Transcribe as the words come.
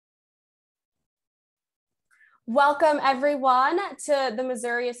Welcome everyone to the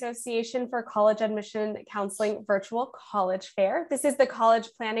Missouri Association for College Admission Counseling Virtual College Fair. This is the College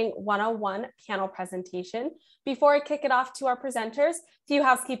Planning 101 panel presentation. Before I kick it off to our presenters, a few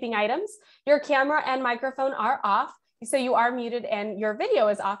housekeeping items. Your camera and microphone are off, so you are muted, and your video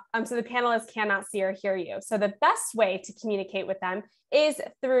is off, so the panelists cannot see or hear you. So the best way to communicate with them is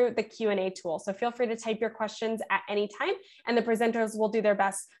through the Q&A tool. So feel free to type your questions at any time, and the presenters will do their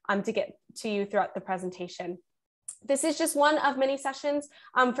best to get to you throughout the presentation. This is just one of many sessions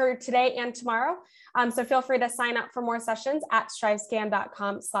for today and tomorrow. So feel free to sign up for more sessions at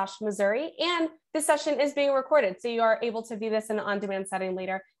strivescan.com/Missouri. And this session is being recorded, so you are able to view this in an on-demand setting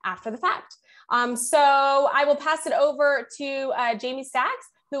later after the fact. So I will pass it over to Jamie Staggs,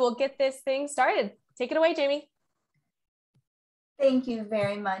 who will get this thing started. Take it away, Jamie. Thank you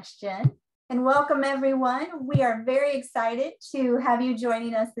very much, Jen. And welcome everyone. We are very excited to have you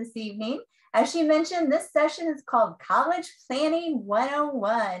joining us this evening. As she mentioned, this session is called College Planning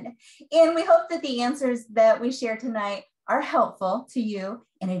 101. And we hope that the answers that we share tonight are helpful to you.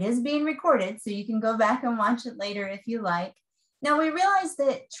 And it is being recorded, so you can go back and watch it later if you like. Now, we realize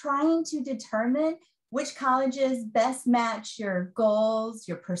that trying to determine which colleges best match your goals,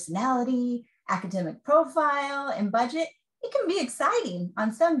 your personality, academic profile, and budget, it can be exciting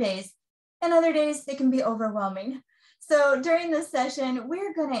on some days, and other days it can be overwhelming. So during this session,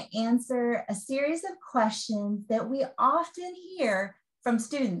 we're going to answer a series of questions that we often hear from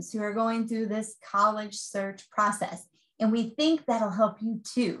students who are going through this college search process. And we think that'll help you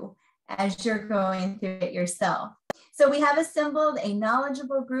too, as you're going through it yourself. So we have assembled a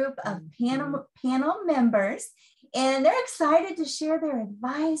knowledgeable group of panel members, and they're excited to share their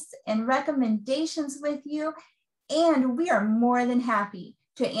advice and recommendations with you. And we are more than happy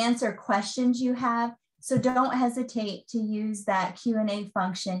to answer questions you have. So don't hesitate to use that Q&A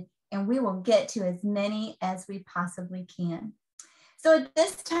function, and we will get to as many as we possibly can. So at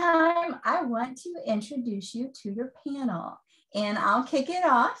this time, I want to introduce you to your panel, and I'll kick it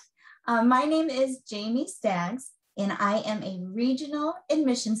off. My name is Jamie Staggs, and I am a regional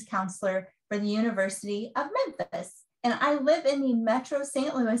admissions counselor for the University of Memphis. And I live in the Metro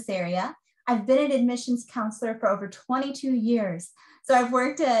St. Louis area. I've been an admissions counselor for over 22 years. So I've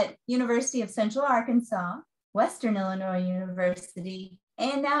worked at University of Central Arkansas, Western Illinois University,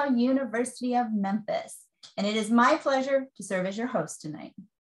 and now University of Memphis. And it is my pleasure to serve as your host tonight.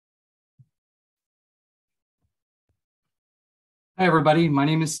 Hi, everybody. My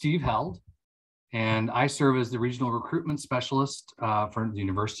name is Steve Held, and I serve as the regional recruitment specialist for the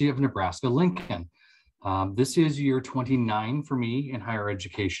University of Nebraska-Lincoln. This is year 29 for me in higher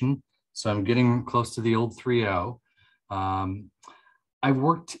education, so I'm getting close to the old 3.0. I've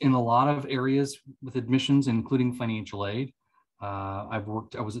worked in a lot of areas with admissions, including financial aid. I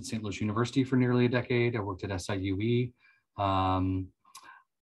was at St. Louis University for nearly a decade. I worked at SIUE.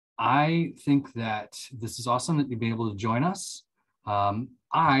 I think that this is awesome that you've been able to join us.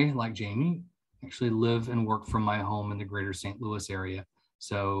 I, like Jamie, actually live and work from my home in the greater St. Louis area.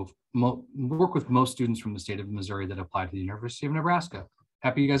 So work with most students from the state of Missouri that apply to the University of Nebraska.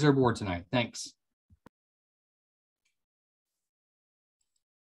 Happy you guys are aboard tonight. Thanks.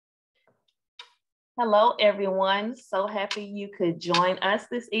 Hello, everyone. So happy you could join us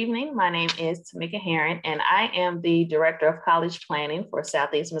this evening. My name is Tamika Herron, and I am the Director of College Planning for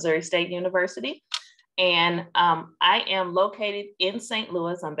Southeast Missouri State University. And I am located in St.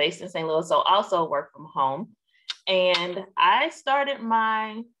 Louis. I'm based in St. Louis, so also work from home. And I started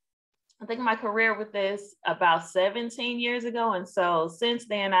my career with this about 17 years ago. And so since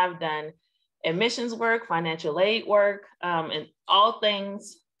then, I've done admissions work, financial aid work, and all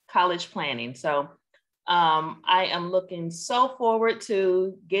things college planning. So I am looking so forward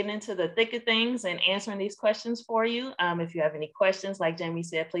to getting into the thick of things and answering these questions for you. If you have any questions, like Jamie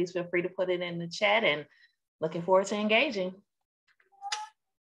said, please feel free to put it in the chat, and looking forward to engaging.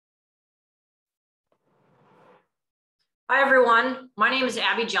 Hi, everyone. My name is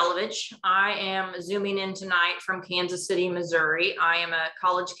Abby Jelovich. I am zooming in tonight from Kansas City, Missouri. I am a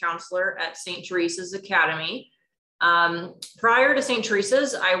college counselor at St. Teresa's Academy. Prior to St.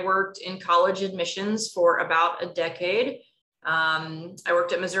 Teresa's, I worked in college admissions for about a decade. I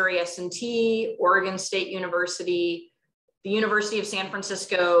worked at Missouri S&T, Oregon State University, the University of San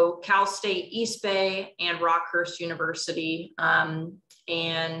Francisco, Cal State East Bay, and Rockhurst University.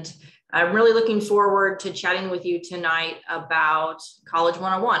 And I'm really looking forward to chatting with you tonight about College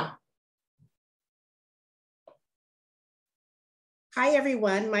 101. Hi,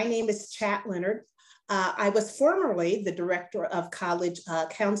 everyone. My name is Chat Leonard. I was formerly the Director of College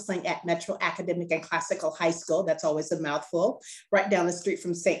Counseling at Metro Academic and Classical High School. That's always a mouthful, right down the street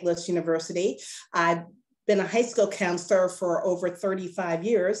from St. Louis University. I've been a high school counselor for over 35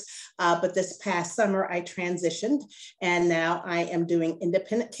 years, but this past summer I transitioned and now I am doing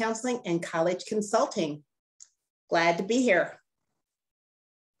independent counseling and college consulting. Glad to be here.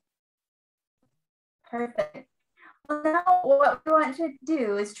 Perfect. Well, now what we want to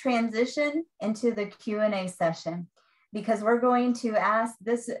do is transition into the Q&A session, because we're going to ask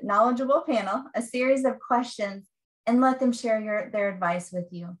this knowledgeable panel a series of questions and let them share their advice with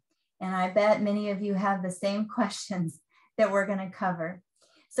you. And I bet many of you have the same questions that we're going to cover.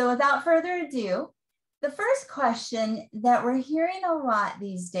 So without further ado, the first question that we're hearing a lot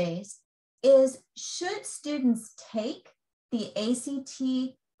these days is, should students take the ACT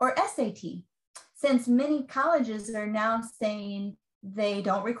or SAT? Since many colleges are now saying they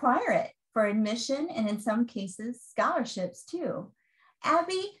don't require it for admission and in some cases scholarships too.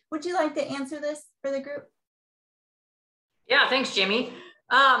 Abby, would you like to answer this for the group? Yeah, thanks, Jamie.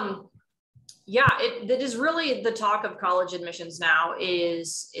 Yeah, it is really the talk of college admissions now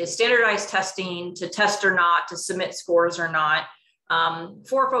is standardized testing, to test or not, to submit scores or not.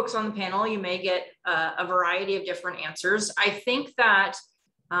 For folks on the panel, you may get a variety of different answers. I think that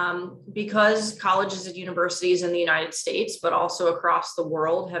because colleges and universities in the United States, but also across the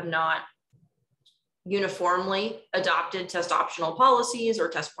world, have not uniformly adopted test optional policies or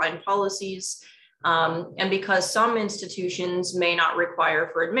test blind policies, and because some institutions may not require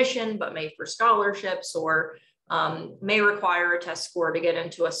for admission, but may for scholarships, or may require a test score to get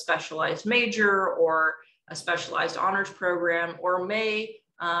into a specialized major or a specialized honors program, or may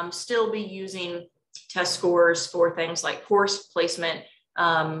still be using test scores for things like course placement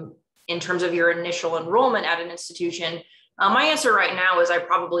in terms of your initial enrollment at an institution. My answer right now is I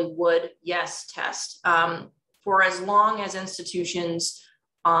probably would, yes, test. For as long as institutions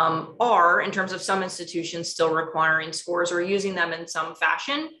are, in terms of some institutions, still requiring scores or using them in some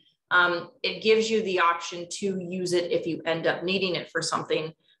fashion, it gives you the option to use it if you end up needing it for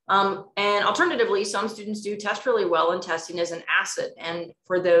something. And alternatively, some students do test really well, and testing is an asset. And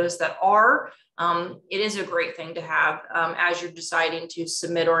for those that are, it is a great thing to have as you're deciding to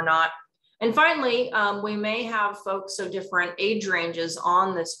submit or not. And finally, we may have folks of different age ranges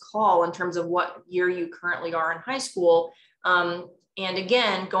on this call in terms of what year you currently are in high school. And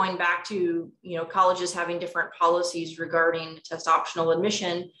again, going back to, colleges having different policies regarding test optional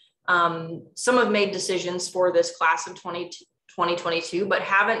admission, some have made decisions for this class of 2022, but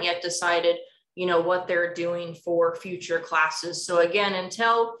haven't yet decided, what they're doing for future classes. So again,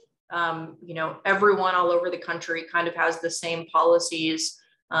 until, everyone all over the country kind of has the same policies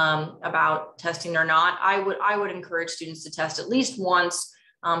about testing or not, I would encourage students to test at least once,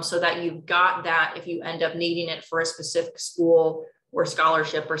 so that you've got that if you end up needing it for a specific school or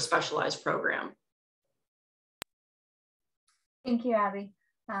scholarship or specialized program. Thank you, Abby.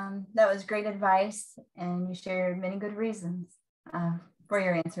 That was great advice, and you shared many good reasons for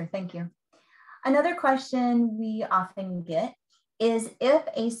your answer. Thank you. Another question we often get is, if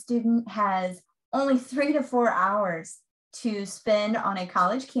a student has only 3 to 4 hours to spend on a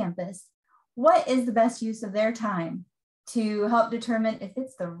college campus, what is the best use of their time to help determine if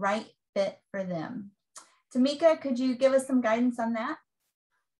it's the right fit for them? Tamika, could you give us some guidance on that?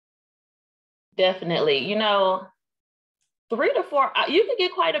 Definitely. 3 to 4, you can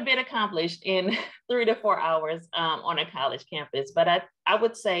get quite a bit accomplished in 3 to 4 hours on a college campus. But I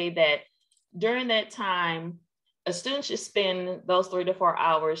would say that during that time, a student should spend those 3 to 4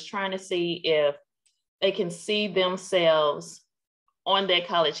 hours trying to see if they can see themselves on that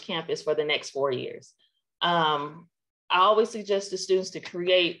college campus for the next 4 years. I always suggest to students to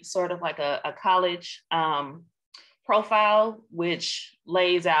create sort of like a college profile, which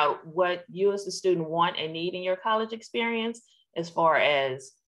lays out what you as a student want and need in your college experience, as far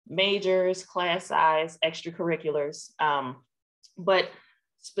as majors, class size, extracurriculars. But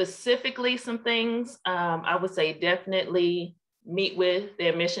specifically some things, I would say definitely meet with the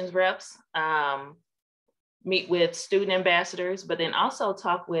admissions reps, meet with student ambassadors, but then also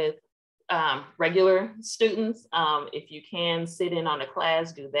talk with regular students. If you can sit in on a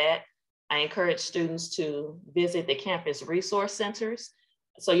class, do that. I encourage students to visit the campus resource centers,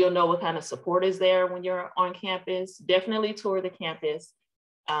 so you'll know what kind of support is there when you're on campus. Definitely tour the campus,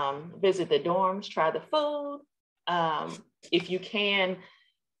 visit the dorms, try the food. If you can,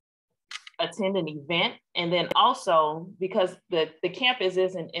 attend an event. And then also, because the campus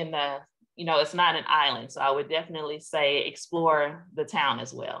isn't in the, it's not an island. So I would definitely say explore the town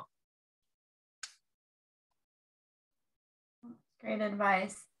as well. Great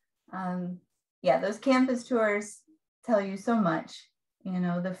advice. Yeah, those campus tours tell you so much,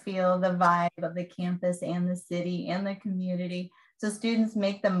 the feel, the vibe of the campus and the city and the community. So students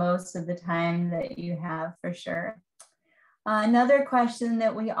make the most of the time that you have for sure. Another question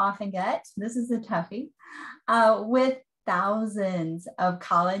that we often get, this is a toughie, with thousands of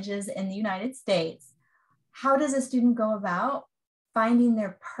colleges in the United States, how does a student go about finding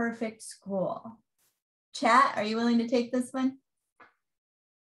their perfect school? Chat, are you willing to take this one?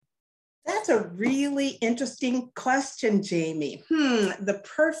 That's a really interesting question, Jamie. The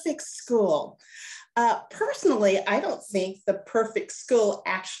perfect school. Personally, I don't think the perfect school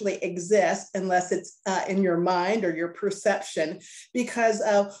actually exists unless it's in your mind or your perception, because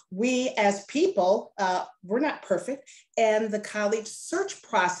we as people, we're not perfect, and the college search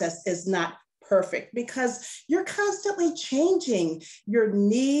process is not perfect because you're constantly changing your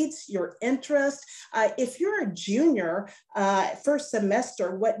needs, your interest. If you're a junior, first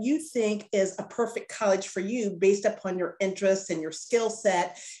semester, what you think is a perfect college for you based upon your interests and your skill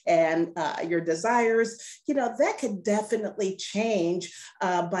set and your desires, that could definitely change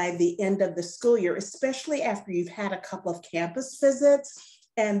by the end of the school year, especially after you've had a couple of campus visits.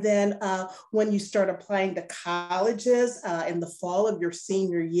 And then when you start applying to colleges in the fall of your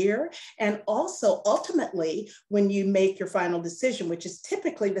senior year, and also ultimately when you make your final decision, which is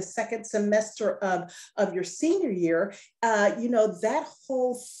typically the second semester of your senior year, that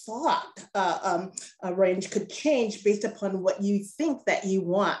whole thought range could change based upon what you think that you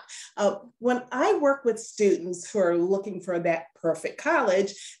want. When I work with students who are looking for that perfect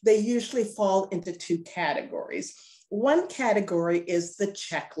college, they usually fall into two categories. One category is the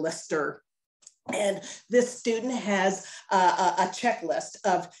checklister. And this student has a checklist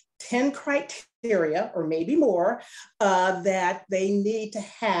of 10 criteria, or maybe more, that they need to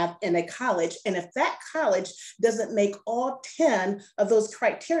have in a college. And if that college doesn't make all 10 of those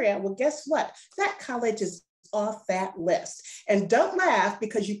criteria, well, guess what? That college is off that list. And don't laugh,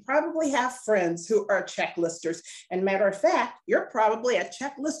 because you probably have friends who are checklisters. And matter of fact, you're probably a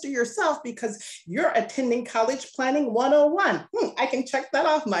checklister yourself because you're attending College Planning 101. I can check that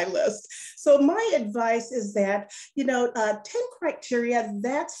off my list. So my advice is that, 10 criteria,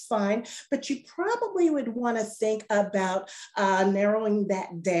 that's fine, but you probably would want to think about narrowing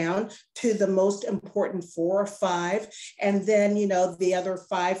that down to the most important 4 or 5. And then, the other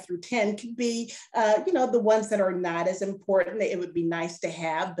 5 through 10 could be, the ones that are not as important. It would be nice to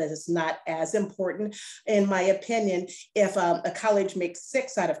have, but it's not as important. In my opinion, if a college makes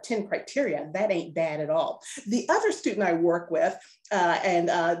 6 out of 10 criteria, that ain't bad at all. The other student I work with, and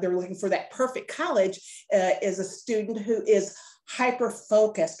they're looking for that perfect college, is a student who is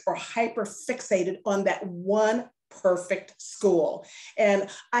hyper-focused or hyper-fixated on that one perfect school. And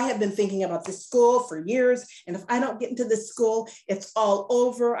I have been thinking about this school for years. And if I don't get into this school, it's all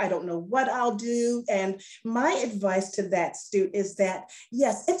over. I don't know what I'll do. And my advice to that student is that,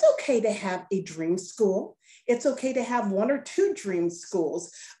 yes, it's okay to have a dream school. It's okay to have 1 or 2 dream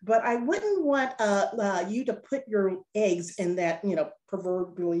schools, but I wouldn't want you to put your eggs in that,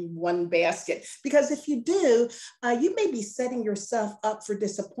 proverbially one basket, because if you do, you may be setting yourself up for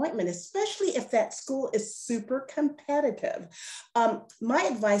disappointment, especially if that school is super competitive. My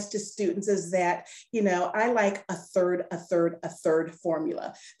advice to students is that, I like a third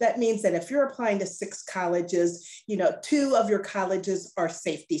formula. That means that if you're applying to 6 colleges, 2 of your colleges are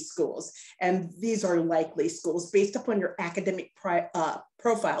safety schools, and these are likely schools based upon your academic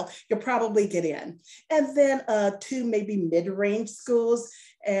profile, you'll probably get in. And then 2 maybe mid-range schools,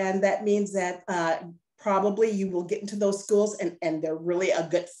 and that means that probably you will get into those schools and they're really a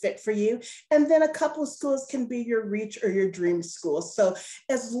good fit for you. And then a couple of schools can be your reach or your dream schools. So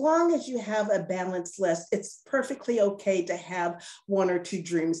as long as you have a balanced list, it's perfectly okay to have 1 or 2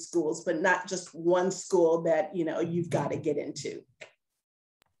 dream schools, but not just one school that you've got to get into.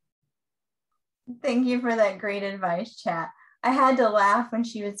 Thank you for that great advice, Chat. I had to laugh when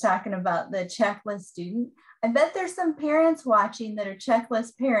she was talking about the checklist student. I bet there's some parents watching that are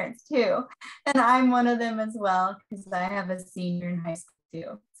checklist parents too. And I'm one of them as well, because I have a senior in high school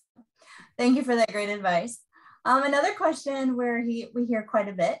too. Thank you for that great advice. Another question we hear quite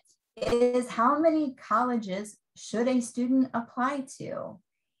a bit is, how many colleges should a student apply to?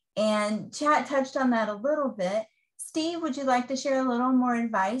 And Chat touched on that a little bit. Steve, would you like to share a little more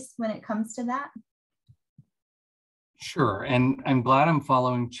advice when it comes to that? Sure, and I'm glad I'm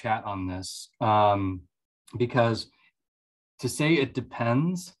following Chat on this, because to say it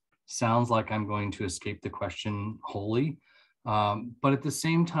depends sounds like I'm going to escape the question wholly. But at the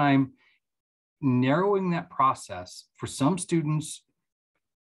same time, narrowing that process for some students,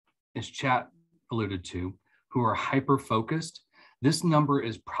 as Chat alluded to, who are hyper-focused, this number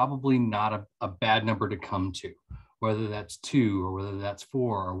is probably not a bad number to come to, whether that's 2 or whether that's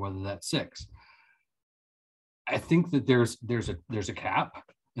 4 or whether that's 6. I think that there's a cap.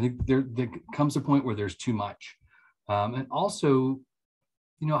 I think there comes a point where there's too much. And also,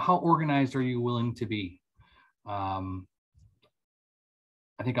 how organized are you willing to be? I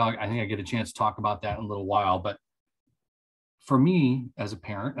think I get a chance to talk about that in a little while, but for me as a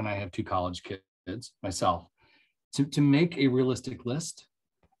parent, and I have 2 college kids myself, to make a realistic list,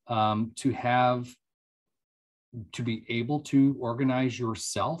 to be able to organize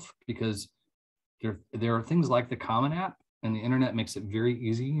yourself, because there are things like the Common App, and the internet makes it very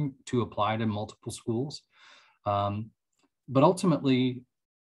easy to apply to multiple schools. But ultimately,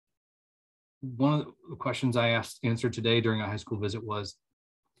 one of the questions I answered today during a high school visit was,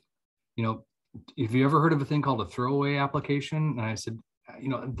 have you ever heard of a thing called a throwaway application? And I said,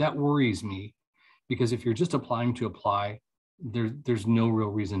 that worries me, because if you're just applying to apply, there's no real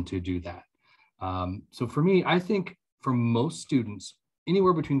reason to do that. So for me, I think for most students,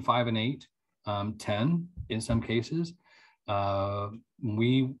 anywhere between 5 and 8, 10 in some cases,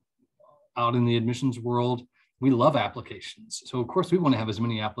 we out in the admissions world, we love applications. So of course we want to have as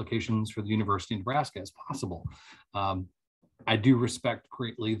many applications for the University of Nebraska as possible. I do respect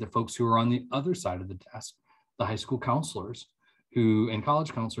greatly the folks who are on the other side of the desk, the high school counselors and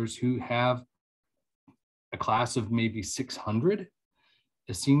college counselors who have a class of maybe 600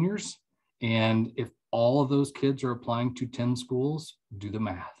 as seniors. And if all of those kids are applying to 10 schools, do the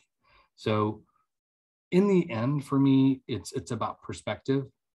math. So in the end, for me, it's about perspective,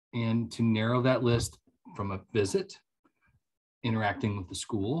 and to narrow that list from a visit, interacting with the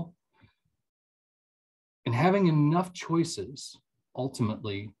school, and having enough choices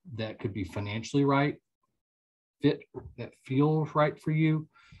ultimately that could be financially right, that feels right for you,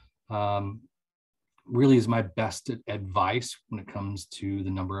 really is my best advice when it comes to the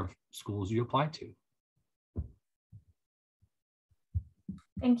number of schools you apply to.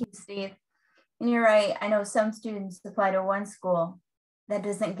 Thank you, Steve. And you're right. I know some students apply to one school that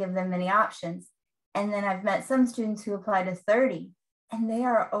doesn't give them many options. And then I've met some students who apply to 30 and they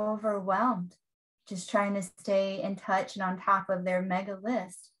are overwhelmed just trying to stay in touch and on top of their mega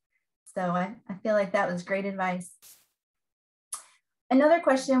list. So I feel like that was great advice. Another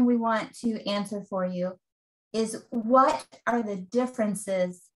question we want to answer for you is, what are the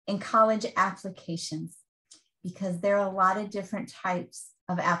differences in college applications? Because there are a lot of different types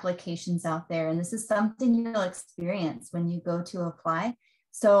of applications out there, and this is something you'll experience when you go to apply.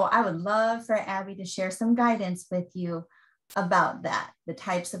 So I would love for Abby to share some guidance with you about that, the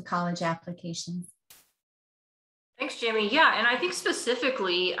types of college applications. Thanks, Jamie. Yeah, and I think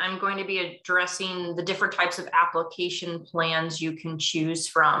specifically, I'm going to be addressing the different types of application plans you can choose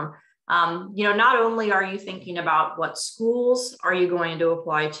from. Not only are you thinking about what schools are you going to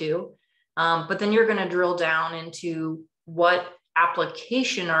apply to, but then you're going to drill down into what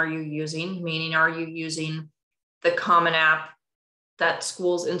application are you using, meaning are you using the Common App, that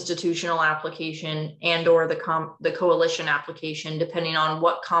school's institutional application, and or the coalition application, depending on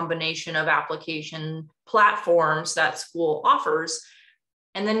what combination of application platforms that school offers.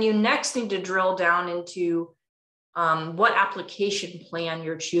 And then you next need to drill down into what application plan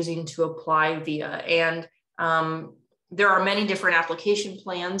you're choosing to apply via. And there are many different application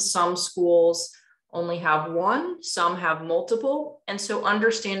plans. Some schools only have one, some have multiple. And so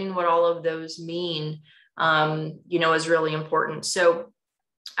understanding what all of those mean, is really important. So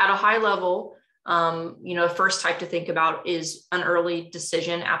at a high level, the first type to think about is an early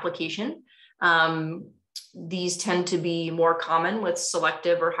decision application. These tend to be more common with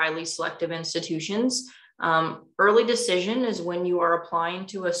selective or highly selective institutions. Early decision is when you are applying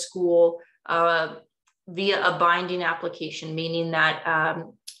to a school via a binding application, meaning that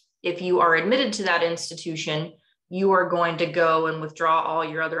if you are admitted to that institution, you are going to go and withdraw all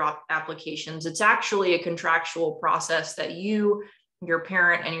your other applications. It's actually a contractual process that you, your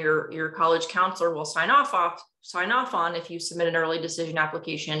parent, and your college counselor will sign off on if you submit an early decision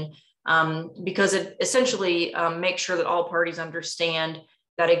application, because it essentially makes sure that all parties understand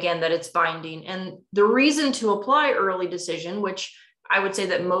that, again, that it's binding. And the reason to apply early decision, which I would say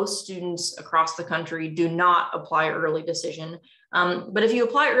that most students across the country do not apply early decision. But if you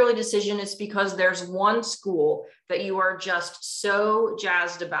apply early decision, it's because there's one school that you are just so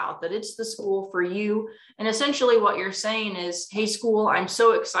jazzed about, that it's the school for you. And essentially what you're saying is, hey, school, I'm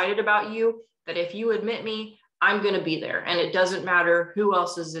so excited about you that if you admit me, I'm going to be there. And it doesn't matter who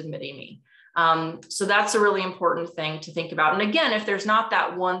else is admitting me. So that's a really important thing to think about. And again, if there's not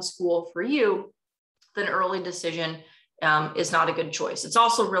that one school for you, then early decision is not a good choice. It's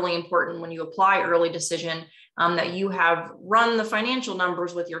also really important when you apply early decision that you have run the financial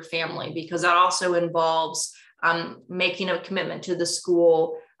numbers with your family, because that also involves making a commitment to the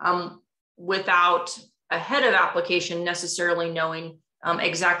school without ahead of application necessarily knowing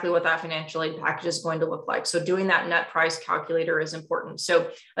exactly what that financial aid package is going to look like. So doing that net price calculator is important. So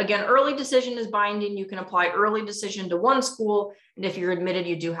again, early decision is binding. You can apply early decision to one school, and if you're admitted,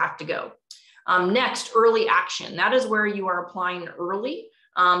 you do have to go. Next, early action. That is where you are applying early,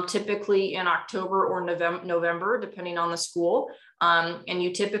 typically in October or November, depending on the school. And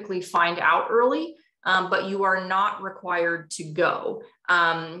you typically find out early, but you are not required to go.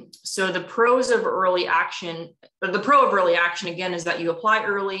 So the pros of early action, or the pro of early action, again, is that you apply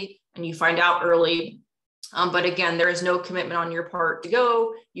early and you find out early. But again, there is no commitment on your part to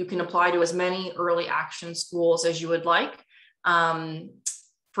go. You can apply to as many early action schools as you would like.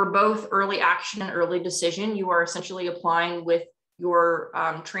 For both early action and early decision, you are essentially applying with your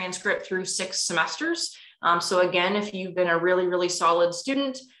transcript through 6 semesters. So again, if you've been a really, really solid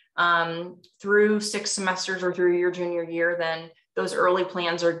student through 6 semesters or through your junior year, then those early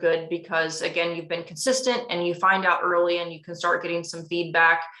plans are good because again, you've been consistent and you find out early and you can start getting some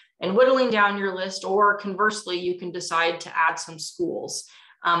feedback and whittling down your list, or conversely, you can decide to add some schools.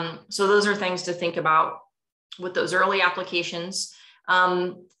 So those are things to think about with those early applications.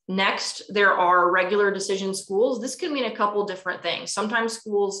 Next, there are regular decision schools. This could mean a couple different things. Sometimes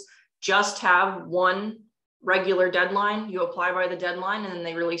schools just have one regular deadline. You apply by the deadline and then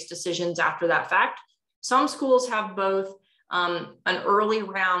they release decisions after that fact. Some schools have both an early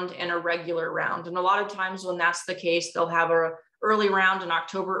round and a regular round. And a lot of times when that's the case, they'll have an early round in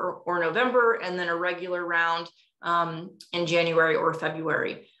October or November, and then a regular round in January or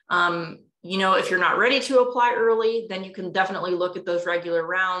February. You know, if you're not ready to apply early, then you can definitely look at those regular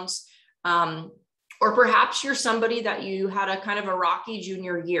rounds. Or perhaps you're somebody that you had a kind of a rocky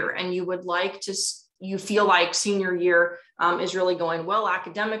junior year and you would like to, you feel like senior year is really going well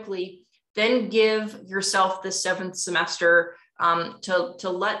academically, then give yourself the 7th semester to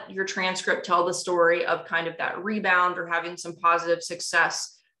let your transcript tell the story of kind of that rebound or having some positive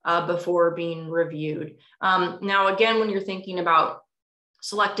success before being reviewed. Now, again, when you're thinking about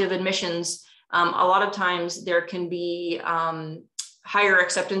selective admissions, a lot of times there can be higher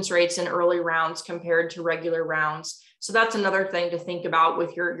acceptance rates in early rounds compared to regular rounds. So that's another thing to think about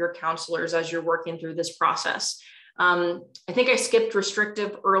with your counselors as you're working through this process. I think I skipped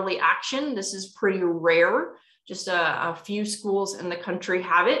restrictive early action. This is pretty rare. Just a few schools in the country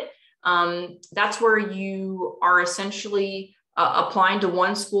have it. That's where you are essentially applying to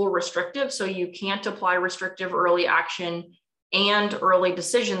one school restrictive. So you can't apply restrictive early action and early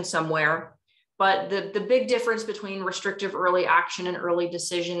decision somewhere. But the big difference between restrictive early action and early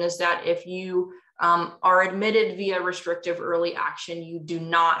decision is that if you are admitted via restrictive early action, you do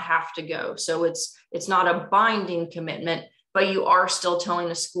not have to go. So it's not a binding commitment, but you are still telling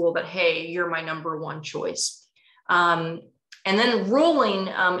the school that, hey, you're my #1 choice. And then ruling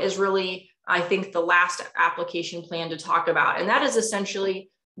is really, I think, the last application plan to talk about. And that is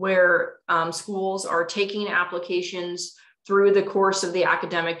essentially where schools are taking applications through the course of the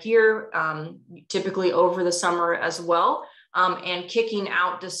academic year, typically over the summer as well, and kicking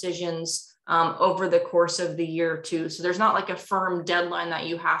out decisions over the course of the year too. So there's not like a firm deadline that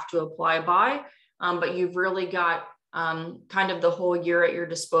you have to apply by, but you've really got kind of the whole year at your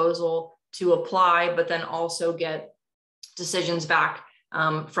disposal to apply, but then also get decisions back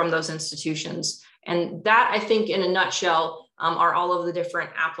from those institutions. And that, I think, in a nutshell, are all of the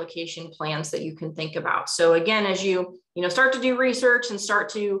different application plans that you can think about. So again, as you start to do research and start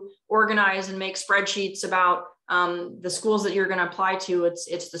to organize and make spreadsheets about the schools that you're going to apply to,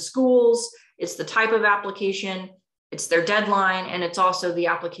 it's the schools, it's the type of application, it's their deadline, and it's also the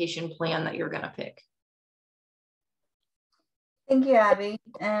application plan that you're going to pick. Thank you, Abby.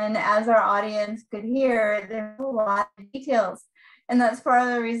 And as our audience could hear, there's a lot of details. And that's part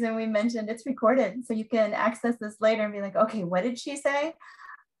of the reason we mentioned it's recorded. So you can access this later and be like, okay, what did she say?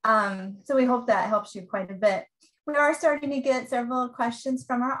 So we hope that helps you quite a bit. We are starting to get several questions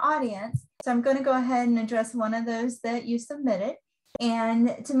from our audience. So I'm going to go ahead and address one of those that you submitted. And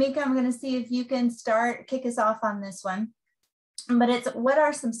Tamika, I'm going to see if you can kick us off on this one. But it's, what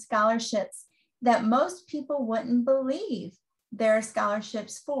are some scholarships that most people wouldn't believe there are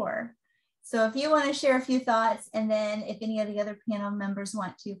scholarships for? So if you want to share a few thoughts, and then if any of the other panel members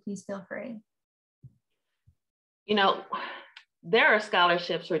want to, please feel free. There are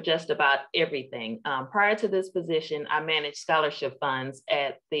scholarships for just about everything. Prior to this position, I managed scholarship funds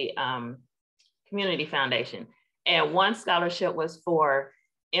at the Community Foundation. And one scholarship was for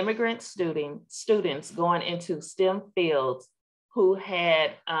immigrant students going into STEM fields who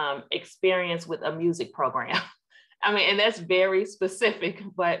had experience with a music program. I mean, and that's very specific,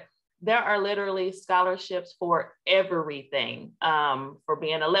 but there are literally scholarships for everything, for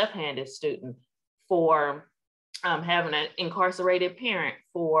being a left-handed student, for having an incarcerated parent,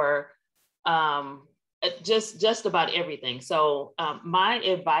 for just about everything. So my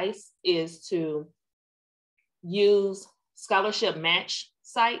advice is to use scholarship match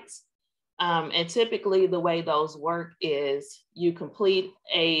sites. And typically the way those work is you complete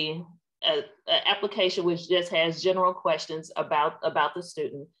a application which just has general questions about the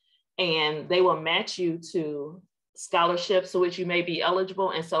student, and they will match you to scholarships to which you may be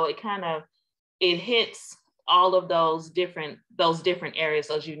eligible. And so it hits all of those different areas,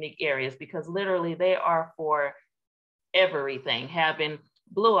 those unique areas, because literally they are for everything. Having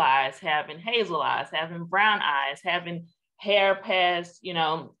blue eyes, having hazel eyes, having brown eyes, having hair past,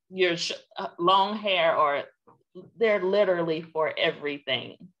 your long hair, or they're literally for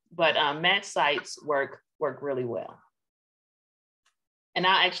everything. But match sites work really well. And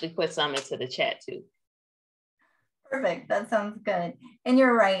I'll actually put some into the chat too. Perfect, that sounds good. And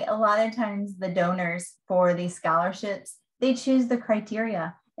you're right, a lot of times the donors for these scholarships, they choose the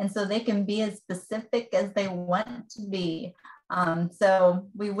criteria. And so they can be as specific as they want to be. So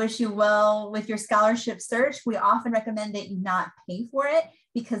we wish you well with your scholarship search. We often recommend that you not pay for it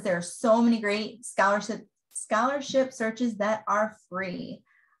because there are so many great scholarship searches that are free.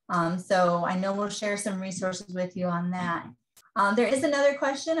 So I know we'll share some resources with you on that. There is another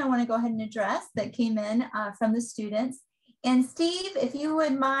question I want to go ahead and address that came in from the students. And Steve, if you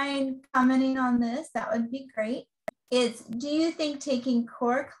would mind commenting on this, that would be great. It's, do you think taking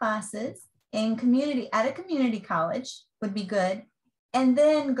core classes at a community college would be good, and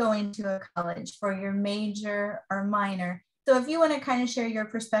then going to a college for your major or minor? So if you want to kind of share your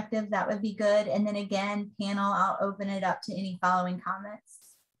perspective, that would be good. And then again, panel, I'll open it up to any following comments.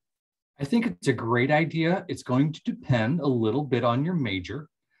 I think it's a great idea. It's going to depend a little bit on your major.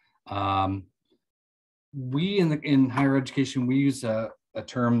 We in higher education, we use a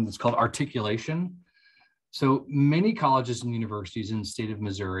term that's called articulation. So many colleges and universities in the state of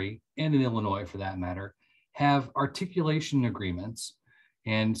Missouri, and in Illinois for that matter, have articulation agreements.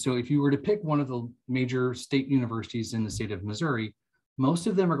 And so if you were to pick one of the major state universities in the state of Missouri, most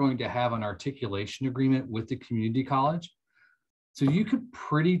of them are going to have an articulation agreement with the community college. So you could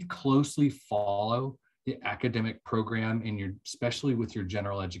pretty closely follow the academic program especially with your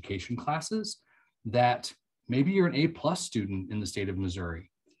general education classes, that maybe you're an A+ student in the state of Missouri.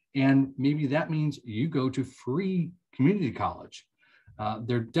 And maybe that means you go to free community college.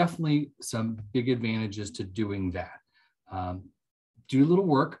 There are definitely some big advantages to doing that. Do a little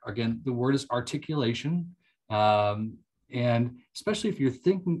work. Again, the word is articulation. And especially if you're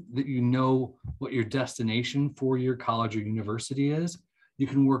thinking that you know what your destination for your college or university is, you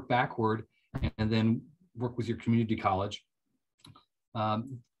can work backward and then work with your community college.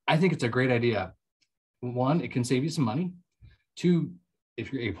 I think it's a great idea. One, it can save you some money. Two,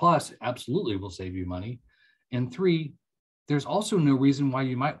 if you're A+, absolutely will save you money. And three, there's also no reason why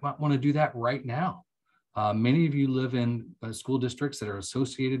you might not want to do that right now. Many of you live in school districts that are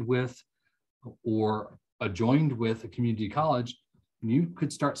associated with or adjoined with a community college. You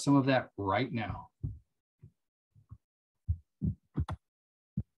could start some of that right now.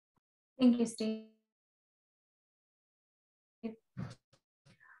 Thank you, Steve.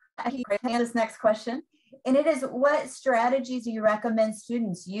 I have this next question, and it is, what strategies do you recommend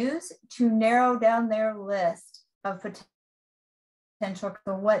students use to narrow down their list of potential?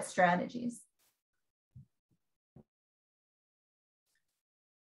 So what strategies?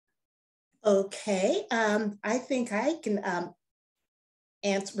 Okay, I think I can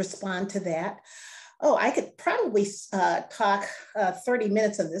respond to that. Oh, I could probably talk 30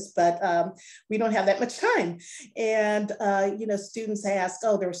 minutes on this, but we don't have that much time. And, students ask,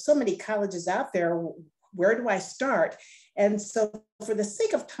 oh, there are so many colleges out there. Where do I start? And so for the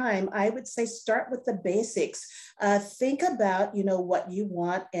sake of time, I would say start with the basics. Think about, what you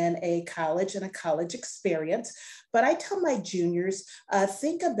want in a college and a college experience. But I tell my juniors,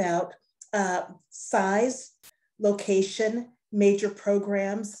 think about size, location, major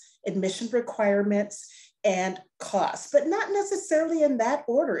programs, admission requirements, and costs, but not necessarily in that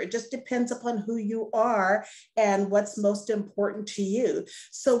order. It just depends upon who you are and what's most important to you.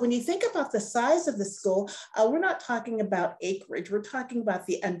 So when you think about the size of the school, we're not talking about acreage, we're talking about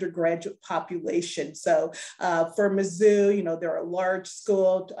the undergraduate population. So for Mizzou, they're a large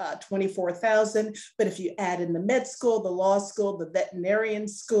school, 24,000, but if you add in the med school, the law school, the veterinarian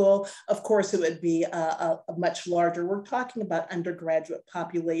school, of course it would be a much larger. We're talking about undergraduate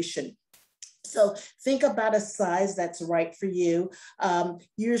population. So think about a size that's right for you.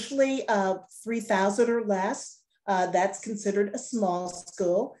 Usually 3,000 or less, that's considered a small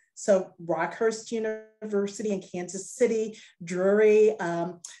school. So Rockhurst University in Kansas City, Drury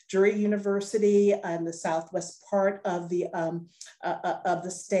University in the southwest part of the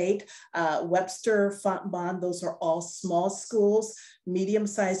state, Webster, Fontbonne, those are all small schools.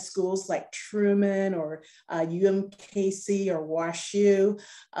 Medium-sized schools like Truman or UMKC or WashU,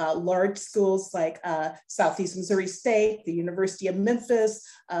 large schools like Southeast Missouri State, the University of Memphis,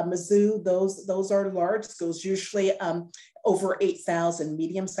 Mizzou, those are large schools, usually over 8,000,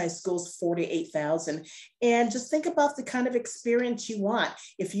 medium-sized schools, 48,000. And just think about the kind of experience you want.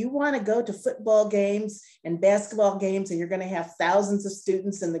 If you want to go to football games and basketball games and you're going to have thousands of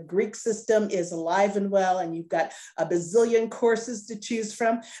students and the Greek system is alive and well and you've got a bazillion courses to choose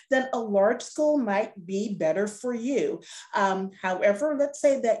from, then a large school might be better for you. However, let's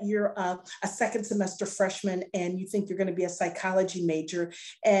say that you're a second semester freshman and you think you're going to be a psychology major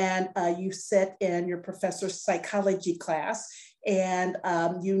and you sit in your professor's psychology class and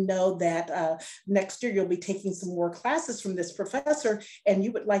you know that next year you'll be taking some more classes from this professor and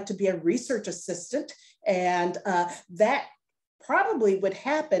you would like to be a research assistant, and that probably would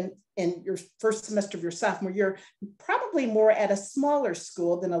happen in your first semester of your sophomore year, probably more at a smaller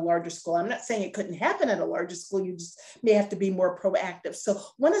school than a larger school. I'm not saying it couldn't happen at a larger school, you just may have to be more proactive. So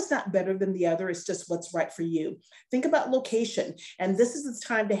one is not better than the other, it's just what's right for you. Think about location. And this is the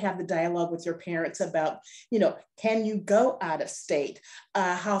time to have the dialogue with your parents about, can you go out of state?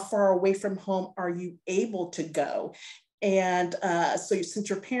 How far away from home are you able to go? And so since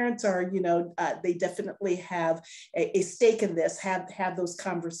your parents are, they definitely have a stake in this, have those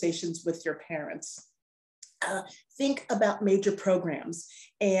conversations with your parents. Think about major programs.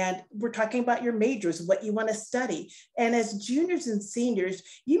 And we're talking about your majors, what you want to study. And as juniors and seniors,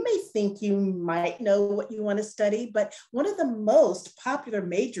 you may think you might know what you want to study, but one of the most popular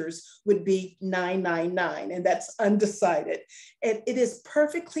majors would be 999, and that's undecided. And it is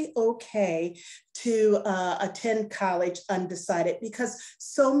perfectly okay to attend college undecided because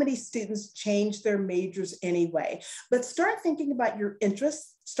so many students change their majors anyway. But start thinking about your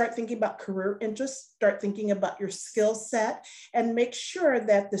interests, start thinking about career interests, start thinking about your skill set, and make sure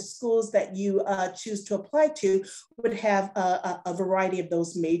that the schools that you choose to apply to would have a variety of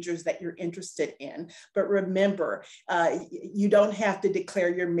those majors that you're interested in. But remember, you don't have to declare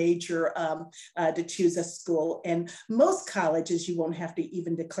your major to choose a school. And most colleges, you won't have to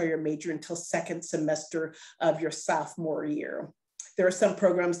even declare your major until second semester of your sophomore year. There are some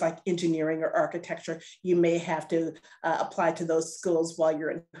programs like engineering or architecture. You may have to apply to those schools while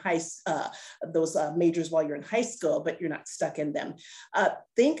you're in those majors while you're in high school, but you're not stuck in them.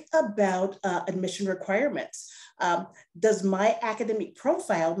 Think about admission requirements. Does my academic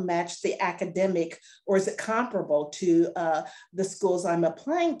profile match the academic, or is it comparable to the schools I'm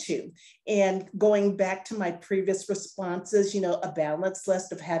applying to? And going back to my previous responses, a balanced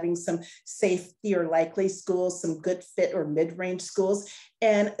list of having some safety or likely schools, some good fit or mid-range schools,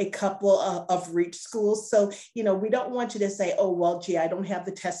 and a couple of reach schools. So, we don't want you to say, oh, well, gee, I don't have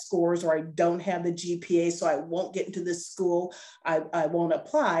the test scores or I don't have the GPA, so I won't get into this school, I won't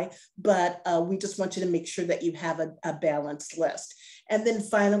apply. But we just want you to make sure that you have a balanced list. And then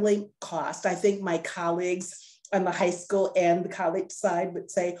finally, cost. I think my colleagues on the high school and the college side would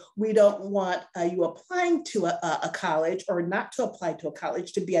say, we don't want you applying to a college or not to apply to a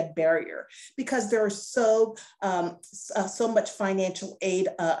college to be a barrier, because there are so much financial aid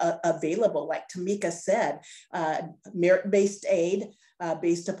available. Like Tamika said, merit-based aid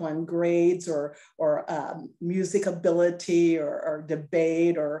based upon grades or music ability or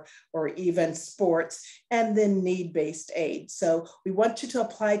debate or even sports, and then need-based aid. So we want you to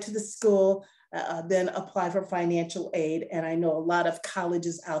apply to the school, then apply for financial aid. And I know a lot of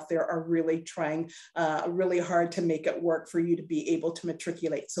colleges out there are really trying really hard to make it work for you to be able to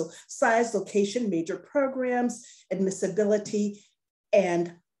matriculate. So size, location, major programs, admissibility,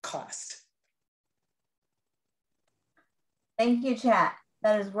 and cost. Thank you, chat.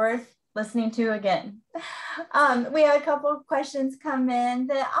 That is worth listening to again. We had a couple of questions come in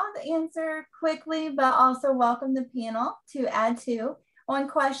that I'll answer quickly, but also welcome the panel to add to. One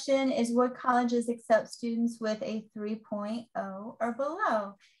question is, would colleges accept students with a 3.0 or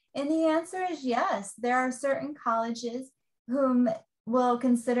below? And the answer is yes. There are certain colleges whom will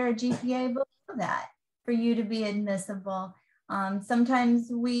consider a GPA below that for you to be admissible. Sometimes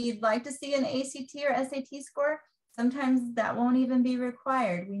we'd like to see an ACT or SAT score. Sometimes that won't even be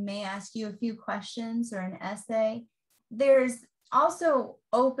required. We may ask you a few questions or an essay. There's also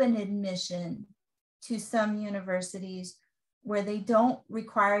open admission to some universities where they don't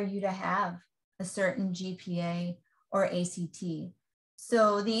require you to have a certain GPA or ACT.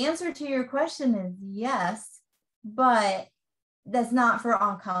 So the answer to your question is yes, but that's not for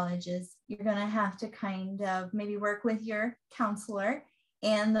all colleges. You're going to have to kind of maybe work with your counselor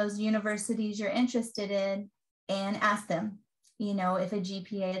and those universities you're interested in and ask them, you know, if a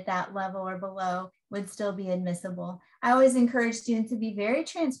GPA at that level or below would still be admissible. I always encourage students to be very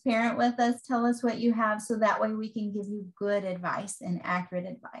transparent with us, tell us what you have, so that way we can give you good advice and accurate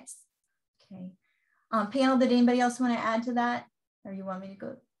advice. Okay. Panel, did anybody else want to add to that? Or you want me to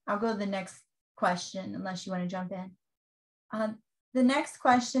go? I'll go to the next question unless you want to jump in. The next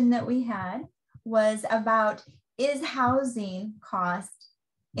question that we had was about, is housing cost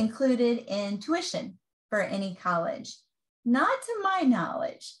included in tuition for any college? Not to my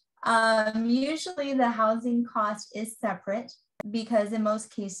knowledge. Usually the housing cost is separate because in most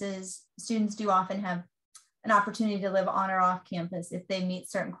cases, students do often have an opportunity to live on or off campus if they meet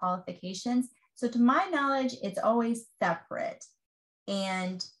certain qualifications. So to my knowledge, it's always separate.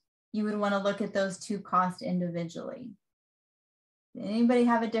 And you would want to look at those two costs individually. Anybody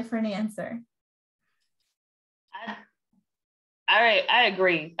have a different answer? I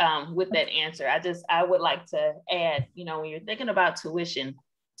agree with that answer. I would like to add, you know, when you're thinking about tuition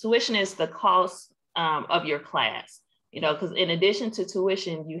is the cost of your class, you know, because in addition to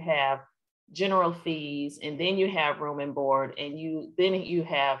tuition, you have general fees, and then you have room and board, and then you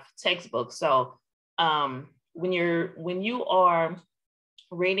have textbooks. So when you are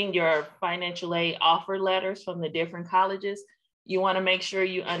reading your financial aid offer letters from the different colleges, you want to make sure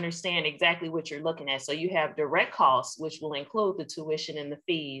you understand exactly what you're looking at. So you have direct costs, which will include the tuition and the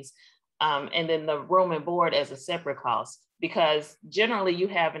fees, and then the room and board as a separate cost, because generally you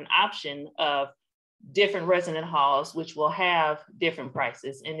have an option of different resident halls, which will have different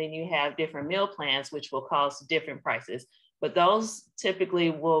prices. And then you have different meal plans, which will cost different prices. But those typically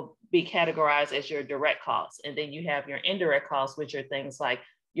will be categorized as your direct costs. And then you have your indirect costs, which are things like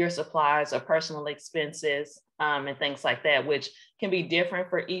your supplies or personal expenses, and things like that, which can be different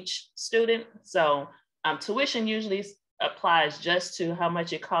for each student. So tuition usually applies just to how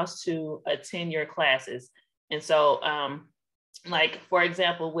much it costs to attend your classes. And so like, for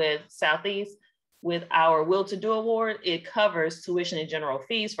example, with Southeast, with our Will to Do Award, it covers tuition and general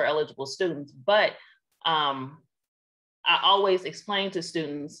fees for eligible students. But I always explain to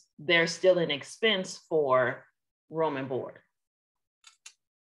students, there's still an expense for room and board.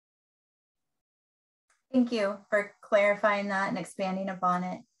 Thank you for clarifying that and expanding upon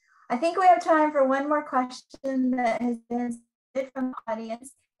it. I think we have time for one more question that has been submitted from the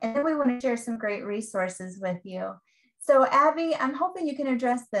audience, and then we want to share some great resources with you. So Abby, I'm hoping you can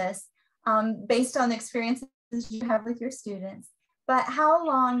address this based on the experiences you have with your students, but how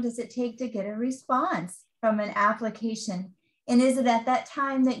long does it take to get a response from an application? And is it at that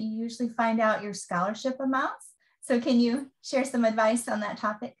time that you usually find out your scholarship amounts? So can you share some advice on that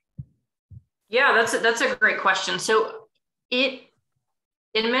topic? Yeah, that's a great question. So it,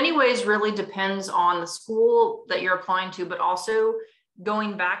 in many ways, really depends on the school that you're applying to, but also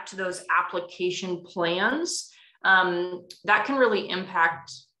going back to those application plans, that can really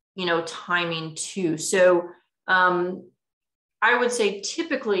impact, you know, timing too. So I would say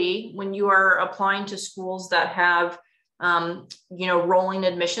typically when you are applying to schools that have, you know, rolling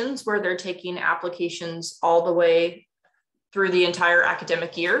admissions where they're taking applications all the way through the entire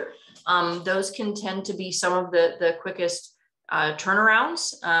academic year, those can tend to be some of the quickest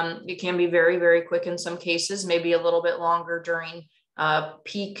turnarounds. It can be very, very quick in some cases, maybe a little bit longer during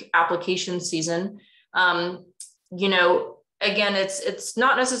peak application season. You know, again, it's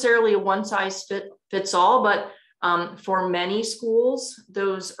not necessarily a one size fits all, but for many schools,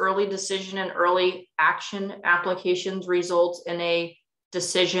 those early decision and early action applications result in a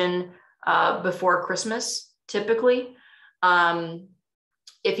decision before Christmas, typically.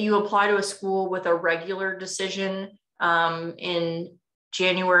 If you apply to a school with a regular decision in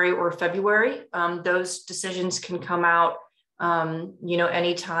January or February, those decisions can come out, you know,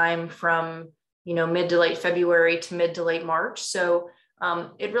 anytime from, you know, mid to late February to mid to late March. So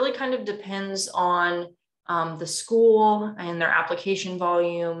it really kind of depends on the school and their application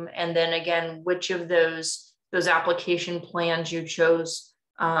volume. And then again, which of those application plans you chose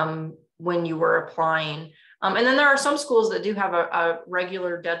when you were applying. And then there are some schools that do have a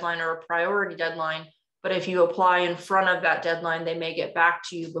regular deadline or a priority deadline, but if you apply in front of that deadline, they may get back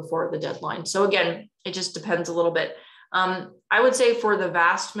to you before the deadline. So again, it just depends a little bit. I would say for the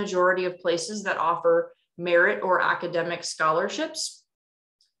vast majority of places that offer merit or academic scholarships,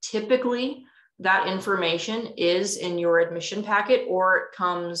 typically that information is in your admission packet or it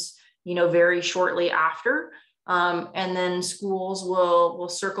comes, you know, very shortly after. And then schools will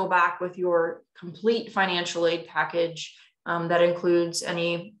circle back with your complete financial aid package that includes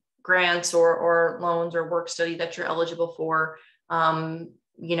any grants or loans or work study that you're eligible for.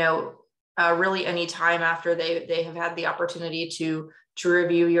 you know, really any time after they have had the opportunity to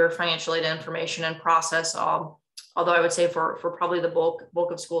review your financial aid information and process. Although I would say for probably the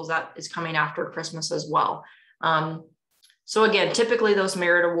bulk of schools, that is coming after Christmas as well. So again, typically those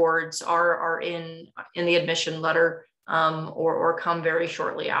merit awards are in the admission letter, or come very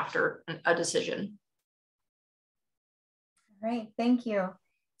shortly after a decision. All right, thank you.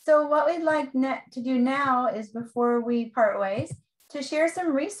 So what we'd like to do now is, before we part ways, to share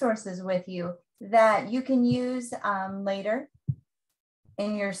some resources with you that you can use later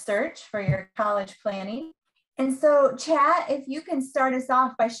in your search for your college planning. And so, Chat, if you can start us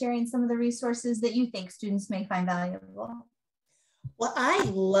off by sharing some of the resources that you think students may find valuable. Well, I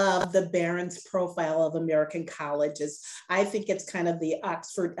love the Barron's Profile of American Colleges. I think it's kind of the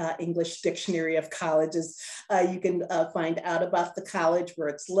Oxford English Dictionary of colleges. You can find out about the college, where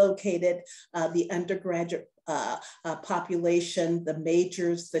it's located, the undergraduate population, the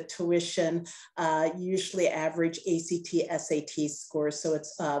majors, the tuition, usually average ACT, SAT scores. So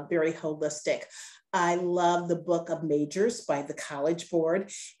it's very holistic. I love the book of majors by the College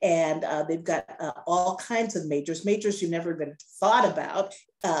Board, and they've got all kinds of majors you never even thought about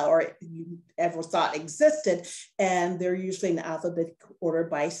or you ever thought existed, and they're usually in alphabetic order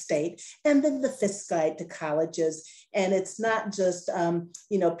by state. And then the Fisk Guide to Colleges, and it's not just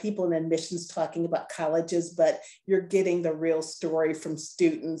you know, people in admissions talking about colleges, but you're getting the real story from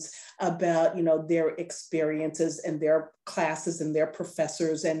students about, you know, their experiences and their classes and their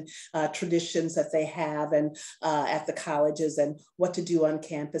professors and traditions that they have and at the colleges, and what to do on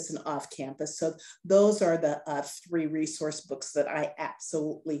campus and off campus. So those are the 3 resource books that I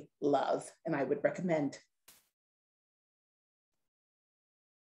absolutely love and I would recommend.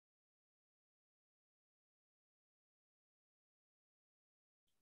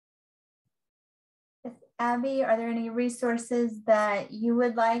 Abby, are there any resources that you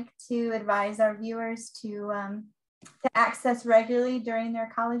would like to advise our viewers to access regularly during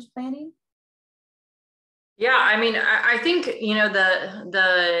their college planning? Yeah, I mean, I think, you know,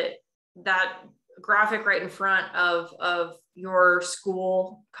 that graphic right in front of your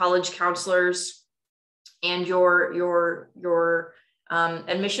school college counselors and your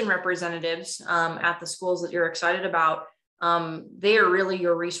admission representatives at the schools that you're excited about, they are really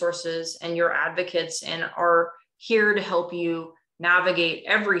your resources and your advocates, and are here to help you navigate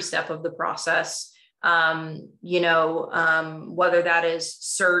every step of the process. You know, whether that is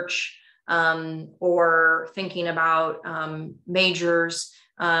search or thinking about majors,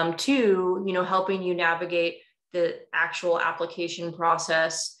 to, you know, helping you navigate the actual application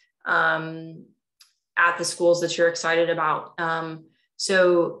process at the schools that you're excited about.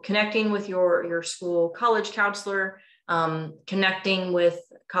 So connecting with your school college counselor, connecting with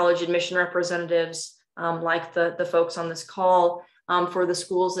college admission representatives, like the folks on this call, for the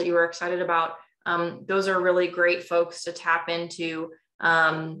schools that you are excited about. Those are really great folks to tap into,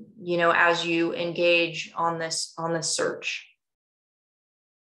 you know, as you engage on this search.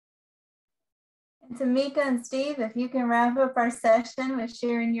 And Tamika and Steve, if you can wrap up our session with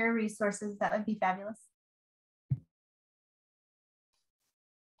sharing your resources, that would be fabulous.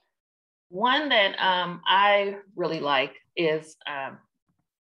 One that I really like is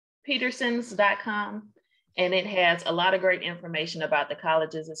petersons.com, and it has a lot of great information about the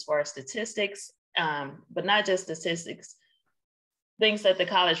colleges as far as statistics, but not just statistics, things that the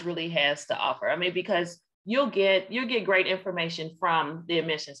college really has to offer. I mean, because you'll get great information from the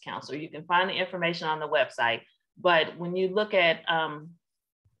admissions counselor. You can find the information on the website, but when you look at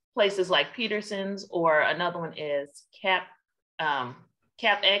places like Peterson's, or another one is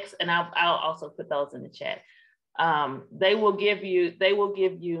CapX, and I'll also put those in the chat. They will give you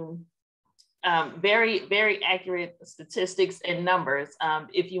very, very accurate statistics and numbers.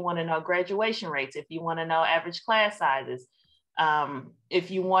 If you want to know graduation rates, if you want to know average class sizes, if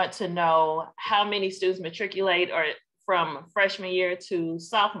you want to know how many students matriculate or from freshman year to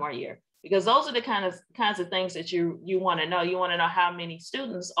sophomore year, because those are the kinds of things that you want to know. You want to know how many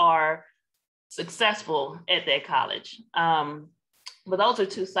students are successful at that college. But those are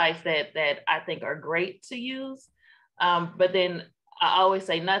 2 sites that I think are great to use. But then I always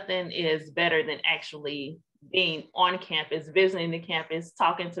say nothing is better than actually being on campus, visiting the campus,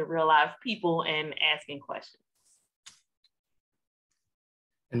 talking to real life people and asking questions.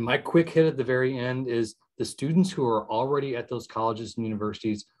 And my quick hit at the very end is the students who are already at those colleges and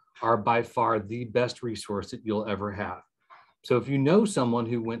universities are by far the best resource that you'll ever have. So if you know someone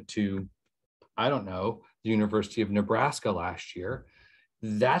who went to, I don't know, the University of Nebraska last year,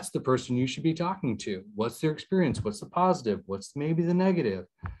 that's the person you should be talking to. What's their experience? What's the positive? What's maybe the negative?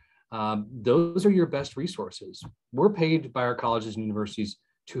 those are your best resources. We're paid by our colleges and universities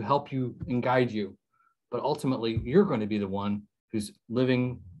to help you and guide you, but ultimately you're going to be the one who's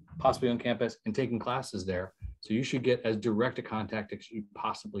living possibly on campus and taking classes there. So you should get as direct a contact as you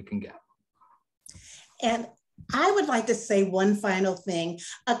possibly can get. And I would like to say one final thing.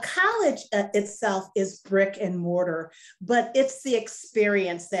 A college itself is brick and mortar, but it's the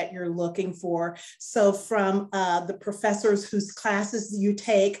experience that you're looking for. So from the professors whose classes you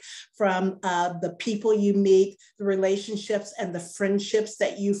take, from the people you meet, the relationships and the friendships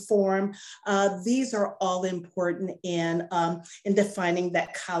that you form, these are all important in defining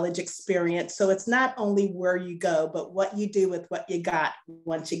that college experience. So it's not only where you go, but what you do with what you got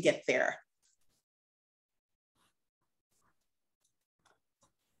once you get there.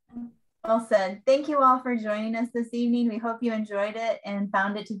 Well said. Thank you all for joining us this evening. We hope you enjoyed it and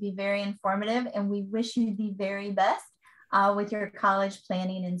found it to be very informative, and we wish you the very best with your college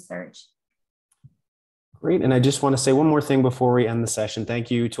planning and search. Great. And I just want to say one more thing before we end the session. Thank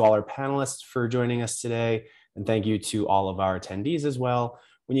you to all our panelists for joining us today. And thank you to all of our attendees as well.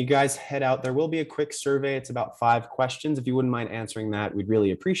 When you guys head out, there will be a quick survey. It's about 5 questions. If you wouldn't mind answering that, we'd really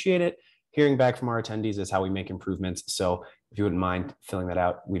appreciate it. Hearing back from our attendees is how we make improvements. So if you wouldn't mind filling that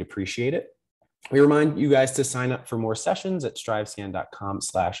out, we'd appreciate it. We remind you guys to sign up for more sessions at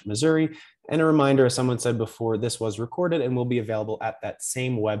strivescan.com/Missouri. And a reminder, as someone said before, this was recorded and will be available at that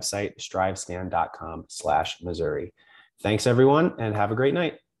same website, strivescan.com/Missouri. Thanks everyone and have a great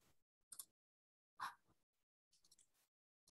night.